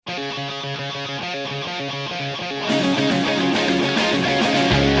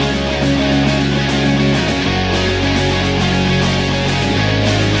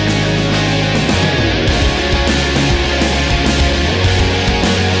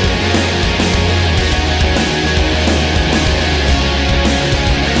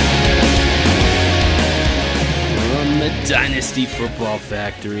Dynasty Football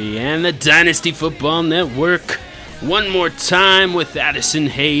Factory and the Dynasty Football Network. One more time with Addison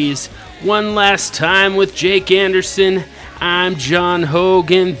Hayes. One last time with Jake Anderson. I'm John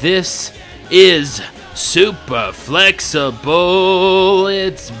Hogan. This is Super Flexible.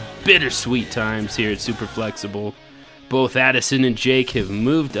 It's bittersweet times here at Super Flexible. Both Addison and Jake have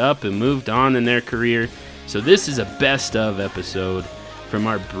moved up and moved on in their career, so this is a best of episode from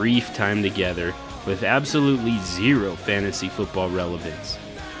our brief time together with absolutely zero fantasy football relevance.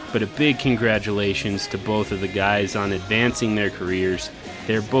 But a big congratulations to both of the guys on advancing their careers.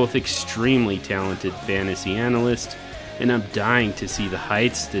 They're both extremely talented fantasy analysts, and I'm dying to see the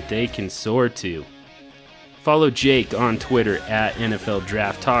heights that they can soar to. Follow Jake on Twitter at NFL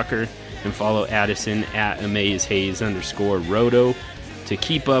Draft Talker, and follow Addison at AmazeHayes_Roto to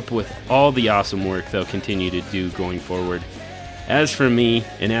keep up with all the awesome work they'll continue to do going forward. As for me,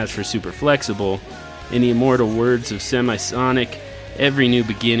 and as for Super Flexible, in the immortal words of Semisonic, every new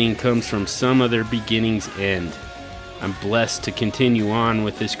beginning comes from some other beginning's end. I'm blessed to continue on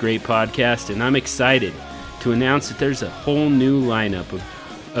with this great podcast, and I'm excited to announce that there's a whole new lineup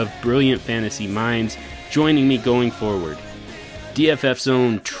of brilliant fantasy minds joining me going forward. DFF's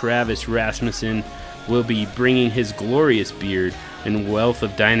own Travis Rasmussen will be bringing his glorious beard and wealth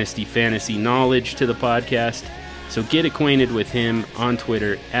of Dynasty fantasy knowledge to the podcast, so get acquainted with him on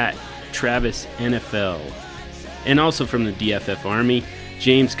Twitter at TravisNFL. And also from the DFF Army,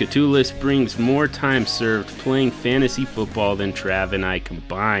 James Catullus brings more time served playing fantasy football than Trav and I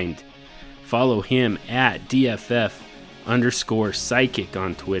combined. Follow him at DFF_psychic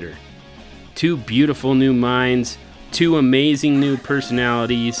on Twitter. Two beautiful new minds, two amazing new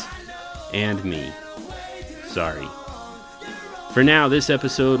personalities, and me. Sorry. For now, this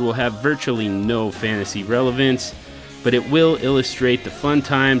episode will have virtually no fantasy relevance, but it will illustrate the fun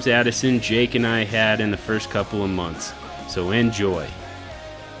times Addison, Jake, and I had in the first couple of months. So enjoy.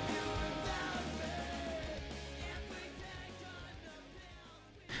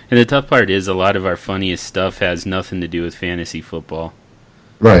 And the tough part is a lot of our funniest stuff has nothing to do with fantasy football.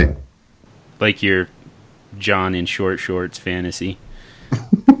 Right. Like your John in short shorts fantasy.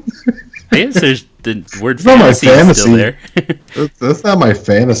 I guess there's the word fantasy is still there. That's not my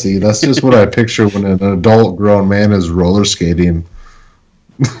fantasy. That's just what I picture when an adult grown man is roller skating.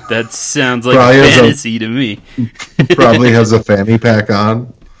 That sounds like a fantasy to me. Probably has a fanny pack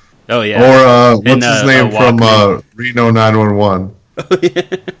on. Oh, yeah. Or what's his name from Reno 911? Oh, yeah.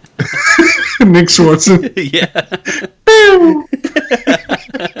 Nick Swartzen. Yeah.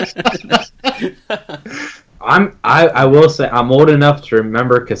 I will say I'm old enough to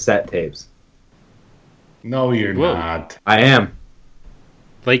remember cassette tapes. No, you're not. I am.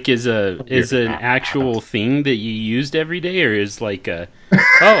 Like is an actual thing that you used every day, or is like a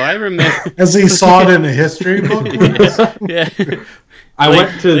I remember as he saw it in a history book. Yeah. I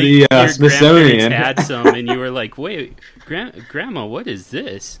went to the Smithsonian. Had some, and you were like, "Wait, Grandma, what is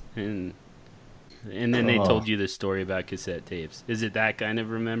this?" And then they told you the story about cassette tapes. Is it that kind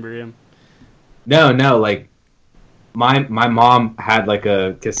of remember him? No. Like my mom had like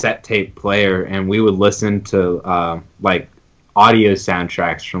a cassette tape player, and we would listen to like audio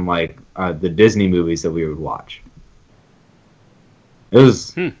soundtracks from like the Disney movies that we would watch. It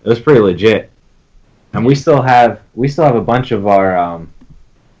was pretty legit. And we still have a bunch of our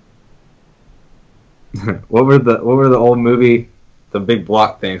what were the old movie, the big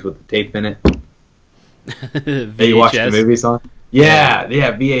block things with the tape in it that you watched the movies on? Yeah,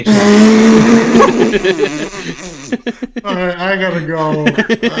 VHS. All right, I gotta go.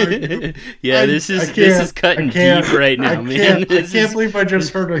 This is cutting deep right now, man. I can't believe I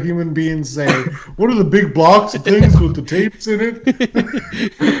just heard a human being say, "What are the big blocks of things with the tapes in it?" A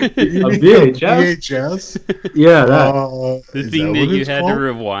VHS. Yeah, the thing that you had to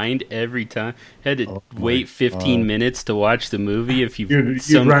rewind every time. Had to wait 15 minutes to watch the movie if you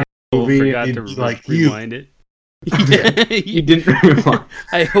somehow forgot to rewind it. Yeah, you didn't rewind.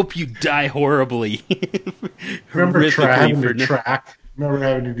 I hope you die horribly. Remember having to track? Remember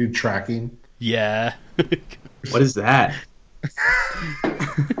having to do tracking? Yeah. What is that?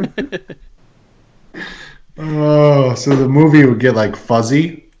 So the movie would get like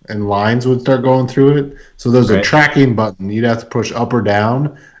fuzzy and lines would start going through it. So there's a tracking button. You'd have to push up or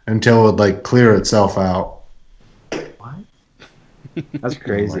down until it would like clear itself out. What? That's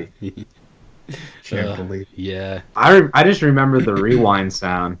crazy. Can't believe. Yeah. I just remember the rewind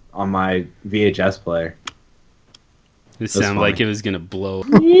sound on my VHS player. It sounded like it was gonna blow.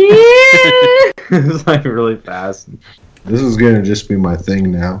 It was like really fast. This is gonna just be my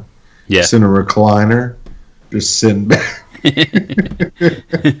thing now. Yeah. Just in a recliner, just sitting back.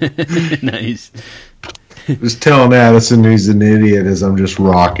 Nice. Just telling Addison he's an idiot as I'm just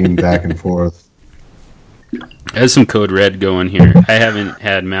rocking back and forth. I have some Code Red going here. I haven't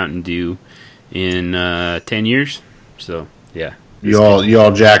had Mountain Dew in 10 years, so yeah. You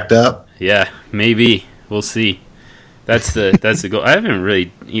all jacked up? Yeah, maybe. We'll see. That's the goal. I haven't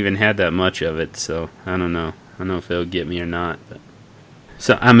really even had that much of it, so I don't know. I don't know if it'll get me or not. But.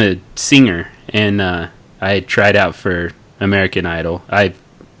 So I'm a singer, and I tried out for American Idol. I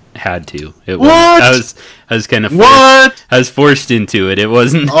had to. I was kind of forced. I was forced into it. It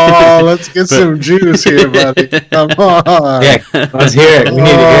wasn't. Oh, let's get some juice here, buddy. Come on. Yeah, let's hear it. We need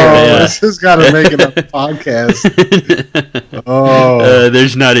to hear it. This has got to make it a podcast. Oh,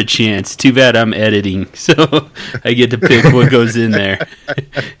 there's not a chance. Too bad I'm editing, so I get to pick what goes in there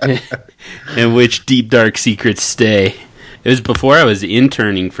and which deep dark secrets stay. It was before I was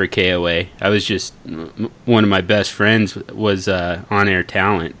interning for KOA. I was just one of my best friends was on air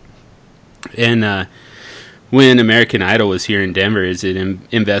talent, and when American Idol was here in Denver, is it in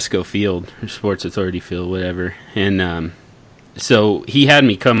Invesco Field, or Sports Authority Field, whatever, and so he had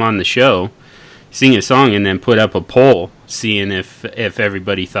me come on the show, sing a song, and then put up a poll seeing if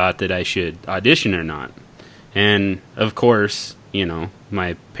everybody thought that I should audition or not, and of course, you know,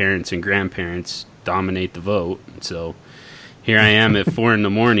 my parents and grandparents dominate the vote, so. Here I am at 4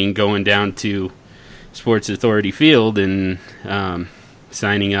 a.m. going down to Sports Authority Field and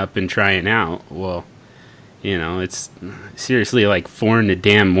signing up and trying out. Well, you know, it's seriously like 4 in the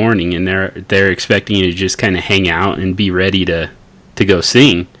damn morning, and they're expecting you to just kind of hang out and be ready to go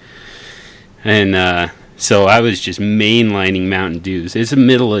sing. And so I was just mainlining Mountain Dews. It's the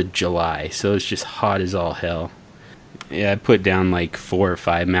middle of July, so it's just hot as all hell. Yeah, I put down like 4 or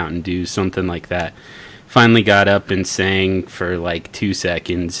 5 Mountain Dews, something like that. Finally got up and sang for like 2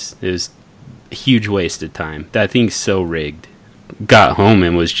 seconds. It was a huge waste of time. That thing's so rigged. Got home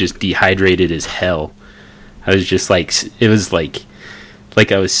and was just dehydrated as hell. I was just like, it was like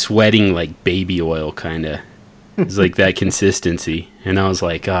I was sweating like baby oil, kind of. It was like that consistency. And I was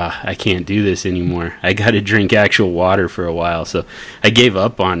like, I can't do this anymore. I got to drink actual water for a while. So I gave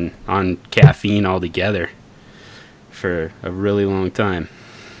up on caffeine altogether for a really long time.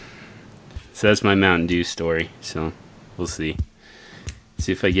 So that's my Mountain Dew story. So we'll see.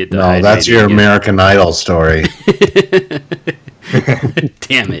 See if I get dehydrated. No, that's your again. American Idol story.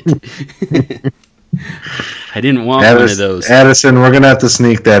 Damn it. I didn't want one of those. Addison, we're going to have to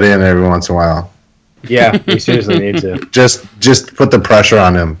sneak that in every once in a while. Yeah, we seriously need to. Just put the pressure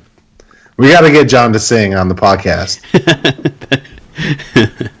on him. We got to get John to sing on the podcast.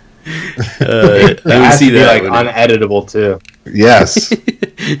 It has to be like uneditable too. Yes.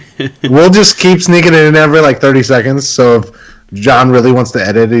 We'll just keep sneaking it in every like 30 seconds. So if John really wants to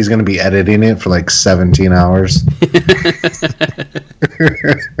edit it, he's going to be editing it for like 17 hours.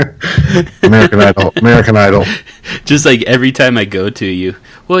 American Idol. Just like every time I go to you.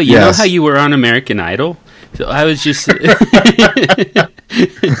 Well, you know how you were on American Idol? So I was just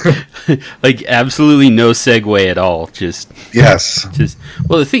like absolutely no segue at all. Just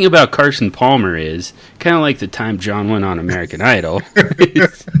well, the thing about Carson Palmer is kind of like the time John went on American Idol.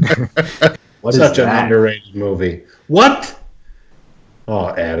 What Such an underrated movie. What?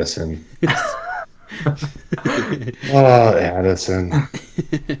 Oh, Addison. Oh, Addison.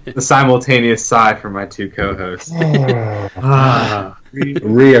 The simultaneous sigh from my 2 co-hosts.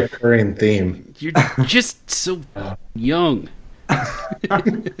 Reoccurring theme. You're just so young. Have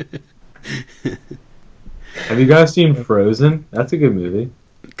you guys seen Frozen? That's a good movie.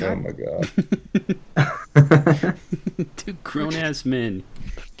 Oh my god. Two grown ass men.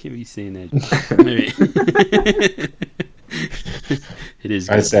 Can't be saying that. It is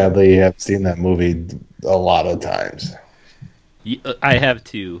good. I sadly have seen that movie a lot of times. I have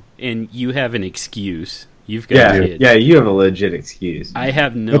too, and you have an excuse. You've got kids. Yeah, you have a legit excuse. I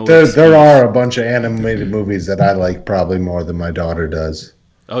have no. But there are a bunch of animated movies that I like probably more than my daughter does.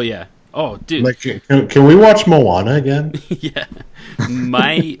 Oh yeah. Oh, dude. Like, can we watch Moana again? Yeah.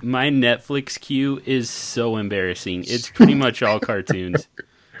 My Netflix queue is so embarrassing. It's pretty much all cartoons.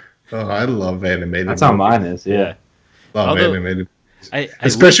 Oh, I love animated. That's how mine is. Yeah. Love animated.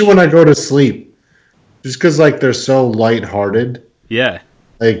 Especially when I go to sleep, just because like they're so lighthearted. Yeah.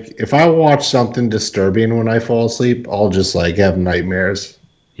 Like if I watch something disturbing when I fall asleep, I'll just like have nightmares.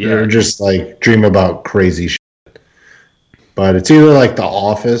 Yeah. Or just like dream about crazy shit. But it's either like The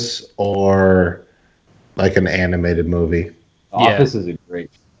Office or like an animated movie. The Office is a great.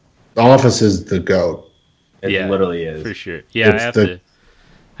 The Office is the GOAT. It literally is. For sure. Yeah,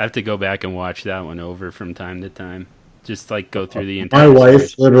 I have to go back and watch that one over from time to time. Just like go through the entire. My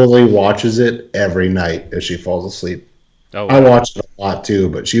wife literally watches it every night as she falls asleep. Oh, wow. I watch it a lot too,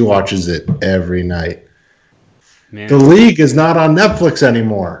 but she watches it every night. Man. The League is not on Netflix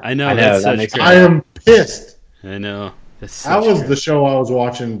anymore. I know. That's such crap. I am pissed. I know. That was the show I was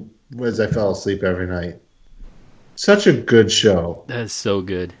watching as I fell asleep every night. Such a good show. That's so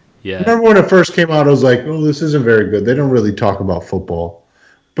good. Yeah. Remember when it first came out, I was like, oh, this isn't very good. They don't really talk about football.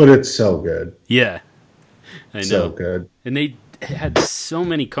 But it's so good. Yeah. I know. So good. And they had so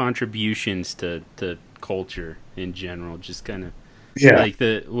many contributions to culture in general. Just kind of like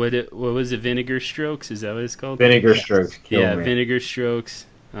what was it? Vinegar Strokes? Is that what it's called? Vinegar Strokes. Vinegar Strokes.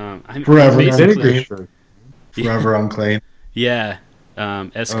 Forever Unclean. Forever Unclean. Yeah.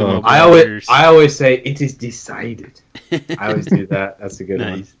 Eskimo. I always say it is decided. I always do that. That's a good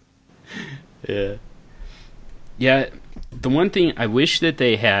one. Yeah. Yeah. The one thing I wish that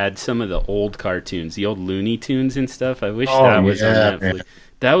they had some of the old cartoons, the old Looney Tunes and stuff. I wish that was on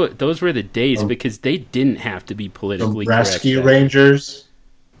Netflix. Those were the days because they didn't have to be politically correct. Rescue Rangers.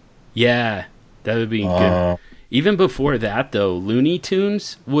 Yeah, that would be good. Even before that, though, Looney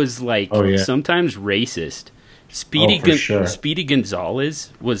Tunes was like sometimes racist. Speedy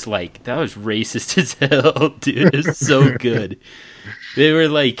Gonzalez was like, that was racist as hell, dude. It was so good. They were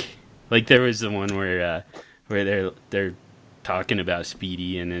like there was the one where they're talking about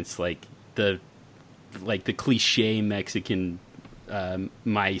Speedy, and it's like the cliche Mexican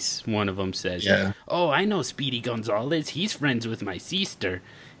mice. One of them says, "Oh, I know Speedy Gonzalez. He's friends with my sister."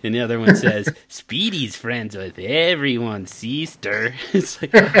 And the other one says, "Speedy's friends with everyone's sister." It's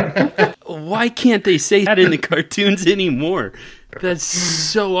like, why can't they say that in the cartoons anymore? That's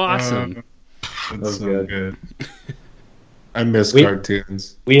so awesome. That's so good. I miss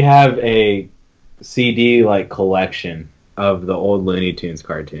cartoons. We have a CD collection of the old Looney Tunes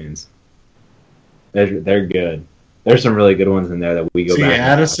cartoons. They're good. There's some really good ones in there that we go back.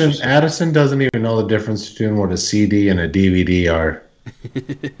 Addison doesn't even know the difference between what a CD and a DVD are.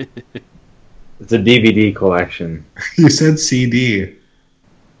 It's a DVD collection. You said CD.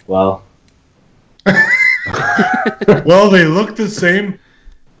 Well. Well, they look the same.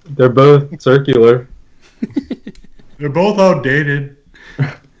 They're both circular. They're both outdated.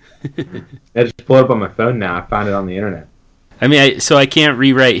 I just pulled it up on my phone now. I found it on the internet. I mean, so I can't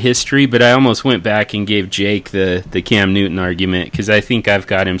rewrite history, but I almost went back and gave Jake the Cam Newton argument because I think I've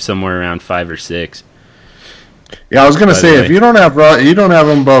got him somewhere around 5 or 6. Yeah, I was gonna say if you don't have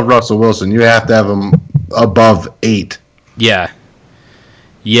him above Russell Wilson, you have to have him above 8. Yeah.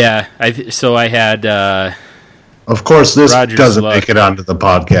 So I had. Of course, this Roger's doesn't make it onto the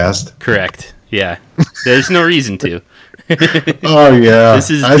podcast. Correct. Yeah. There's no reason to. Oh yeah, this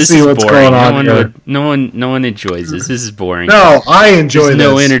is what's boring. going on here. No one enjoys this. This is boring. No, I enjoy There's this.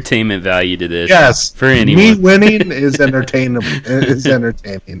 no entertainment value to this. Yes, for anyone. Me winning is entertaining.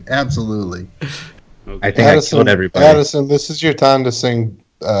 Absolutely. Okay. I think I killed everybody. Addison, this is your time to sing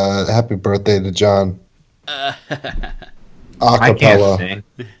 "Happy Birthday" to John. I can't sing.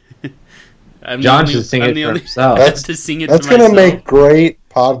 John should sing it for himself. That's going to make great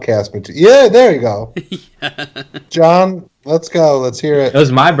podcast material. Yeah, there you go. Yeah. John, let's go. Let's hear it. It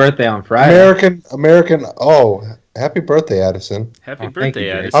was my birthday on Friday. American. Oh, happy birthday, Addison. Happy birthday,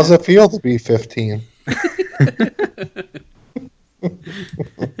 Addison. How's it feel to be 15?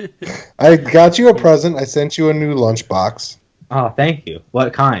 I got you a present. I sent you a new lunchbox. Oh, thank you.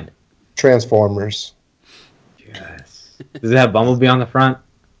 What kind? Transformers. Yes. Does it have Bumblebee on the front?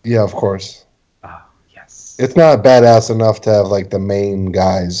 Yeah, of course. Oh, yes. It's not badass enough to have the main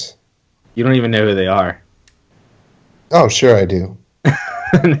guys. You don't even know who they are. Oh, sure I do.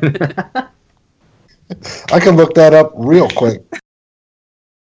 I can look that up real quick.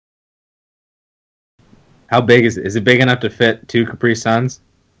 How big is it? Is it big enough to fit 2 Capri Suns?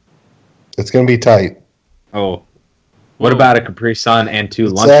 It's going to be tight. Oh. What about a Capri Sun and 2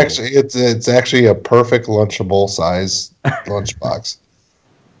 Lunchables? It's actually a perfect Lunchable size lunchbox.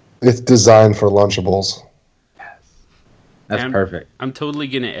 It's designed for Lunchables. Yes. That's perfect. I'm totally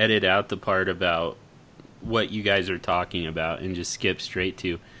going to edit out the part about what you guys are talking about and just skip straight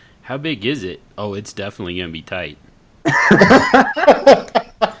to, how big is it? Oh, it's definitely going to be tight.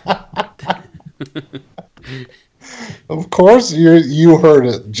 Of course, you heard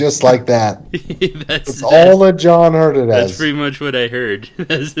it just like that. that's all that John heard it as. That's pretty much what I heard.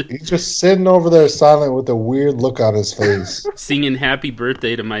 He's just sitting over there silent with a weird look on his face. Singing happy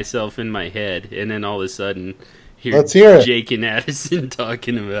birthday to myself in my head, and then all of a sudden, let's hear it. Jake and Addison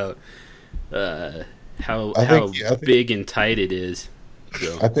talking about how big and tight it is.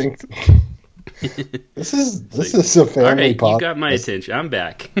 So. I think this is a family all right, podcast. You got my attention. I'm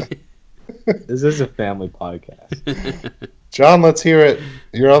back. This is a family podcast. John, let's hear it.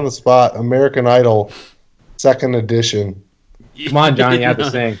 You're on the spot. American Idol, 2nd edition. Come on, John, you have to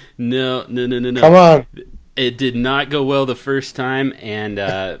sing. No. Come on. It did not go well the first time,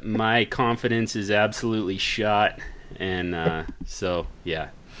 and my confidence is absolutely shot. And so, yeah.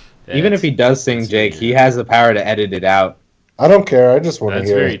 Even if he does sing, Jake, he has the power to edit it out. I don't care. I just want to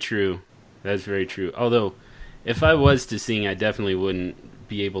hear it. That's very true. That's very true. Although, if I was to sing, I definitely wouldn't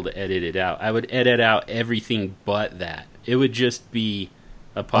be able to edit it out. I would edit out everything but that. It would just be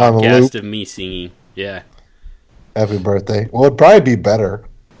a podcast of me singing. Yeah. Happy birthday. Well, it'd probably be better.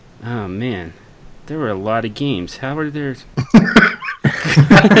 Oh, man. There were a lot of games. How are there...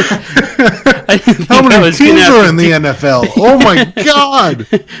 How many teams are in the NFL? Oh, my God.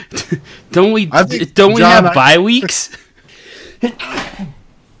 Don't we have bye weeks?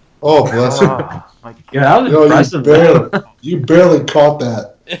 Oh, bless you. Yeah, that was impressive. You barely caught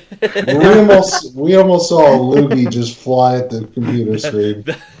that. We almost saw a loogie just fly at the computer screen.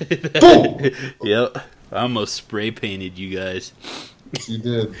 Boom! Yep. I almost spray painted you guys. You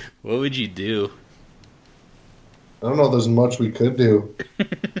did. What would you do? I don't know. There's much we could do.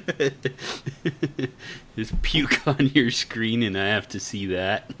 Just puke on your screen, and I have to see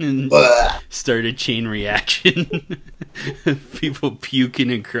that. And start a chain reaction. People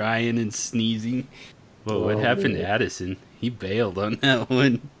puking and crying and sneezing. Well, what happened to Addison? He bailed on that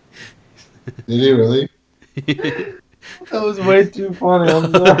one. Did he really? That was way too funny.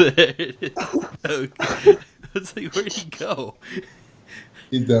 I'm sorry. There it is. Okay. I was like, where'd he go?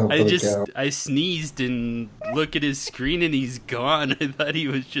 He's down for the count. I sneezed and look at his screen and he's gone. I thought he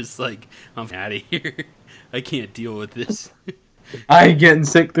was just like, I'm out of here. I can't deal with this. I ain't getting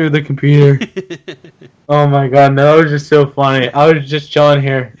sick through the computer. Oh my god, no, that was just so funny. I was just chilling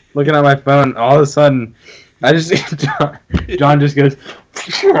here, looking at my phone. All of a sudden, John just goes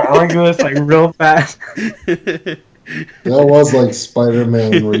like this, like real fast. That was like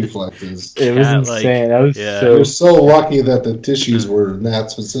Spider-Man reflexes. It was insane. That was so. You're so lucky that the tissues were in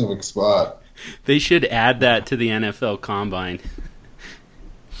that specific spot. They should add that to the NFL Combine.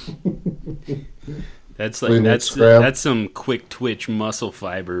 That's some quick twitch muscle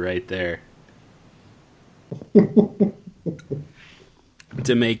fiber right there.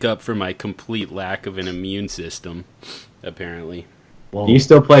 To make up for my complete lack of an immune system, apparently. Do you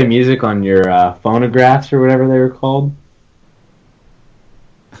still play music on your phonographs or whatever they were called?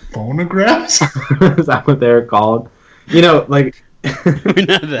 Phonographs? Is that what they were called? You know, like... We're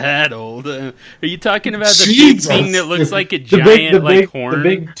not that old. Are you talking about the big thing that looks like a giant horn? The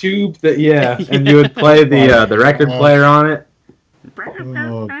big tube that, yeah, and you would play the record player on it.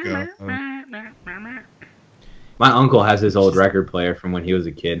 Oh, God. My uncle has his old record player from when he was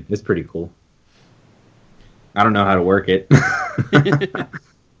a kid. It's pretty cool. I don't know how to work it.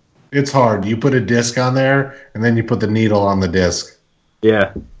 It's hard. You put a disc on there, and then you put the needle on the disc.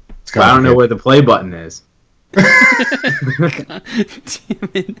 Yeah. But I don't know where the play button is. God damn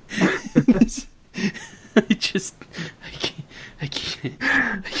it. I can't.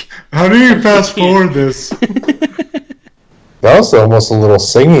 How do you fast forward this? That was almost a little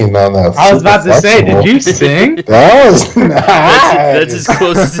singing on that. I was about to say, did you sing? That was nice. That's as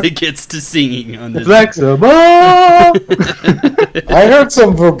close as it gets to singing on this. Flexible. I heard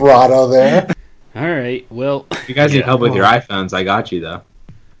some vibrato there. All right, well. You guys need help with your iPhones. I got you, though.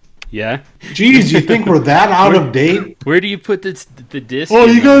 Yeah? Jeez, you think we're that out of date? Where do you put the disc? Oh,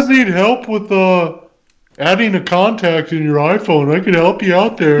 you guys need help with adding a contact in your iPhone. I can help you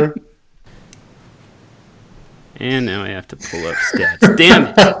out there. And now I have to pull up stats.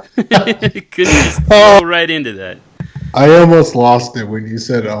 Damn it. Couldn't just go right into that. I almost lost it when you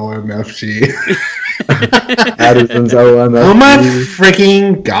said OMFG. Addison's OMFG. Oh my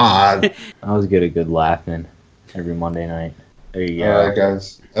freaking God. I always get a good laugh in every Monday night. There you go. All right,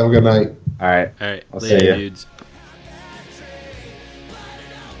 guys. Have a good night. All right. I'll see later, ya. dudes.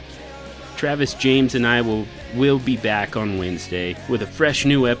 Travis James and I will be back on Wednesday with a fresh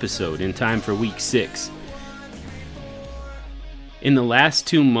new episode in time for Week 6. In the last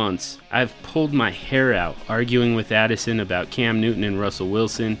 2 months, I've pulled my hair out arguing with Addison about Cam Newton and Russell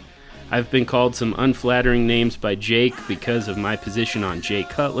Wilson. I've been called some unflattering names by Jake because of my position on Jay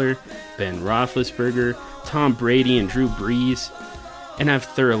Cutler, Ben Roethlisberger, Tom Brady, and Drew Brees, and I've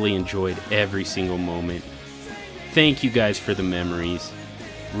thoroughly enjoyed every single moment. Thank you guys for the memories.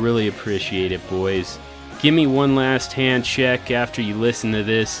 Really appreciate it, boys. Give me one last hand check after you listen to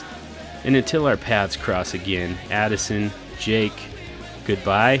this, and until our paths cross again, Addison, Jake,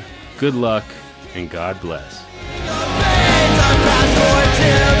 goodbye, good luck, and God bless.